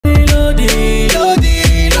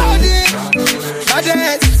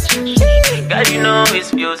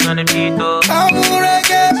skills on the beat, oh.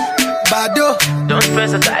 Don't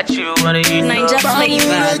stress, I got you on the eat,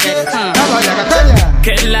 NinjaFlavor.com.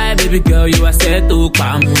 Can't lie, baby girl, you are set to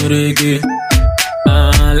Pamurege.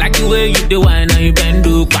 Like the way you do wine and you bend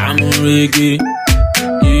to Pamurege.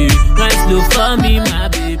 Yeah, nice look for me, my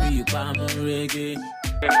baby, Pamurege.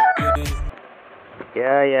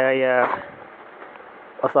 Yeah.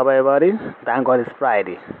 What's up, everybody? Thank God it's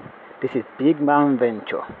Friday. This is Big Man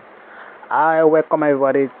Venture. I welcome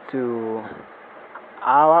everybody to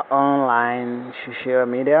our online social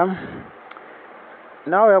media.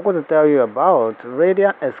 Now we are going to tell you about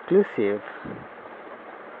radio exclusive.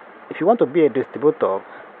 If you want to be a distributor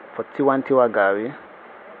for Tiwantiwa GARRI,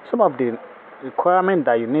 some of the requirements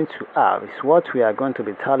that you need to have is what we are going to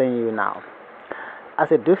be telling you now. As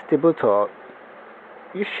a distributor,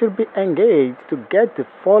 you should be engaged to get the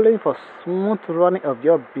following for smooth running of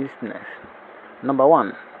your business. Number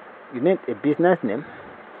one, you need a business name.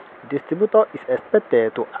 Distributor is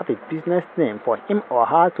expected to have a business name for him or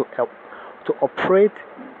her to operate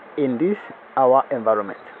in this our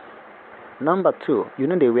environment. Number two, you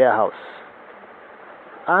need a warehouse.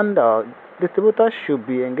 And distributor should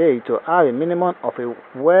be engaged to have a minimum of a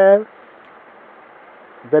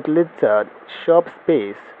well-ventilated shop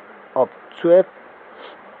space of 12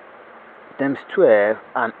 times 12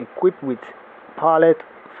 and equipped with pallet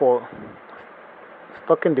for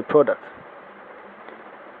stocking the product.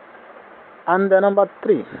 And number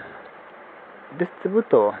three,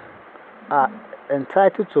 distributors are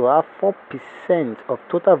entitled to have 4% of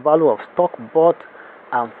total value of stock bought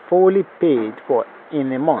and fully paid for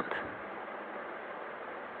in a month.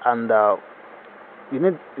 And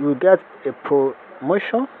you get a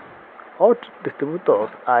promotion. All distributors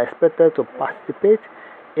are expected to participate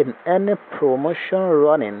in any promotion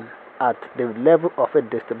running at the level of a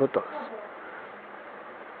distributor.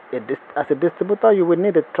 As a distributor, you will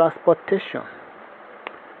need a transportation.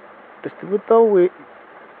 Distributor will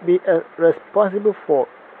be responsible for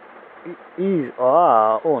his or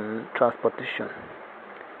her own transportation.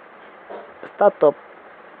 Startup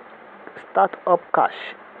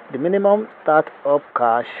cash. The minimum startup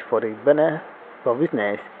cash for the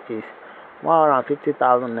business is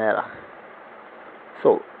 150,000 naira.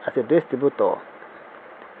 So, as a distributor,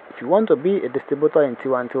 if you want to be a distributor in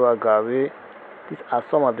Tiwantiwa GARRI, these are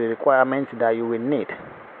some of the requirements that you will need.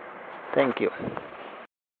 Thank you.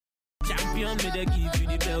 Champion, may they give you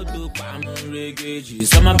the belt to Pamurege.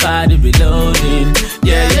 Some body be loading,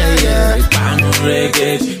 yeah.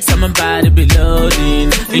 Pamurege. Some body be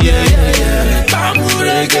loading, yeah.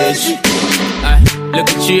 Pamurege.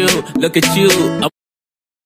 Look at you.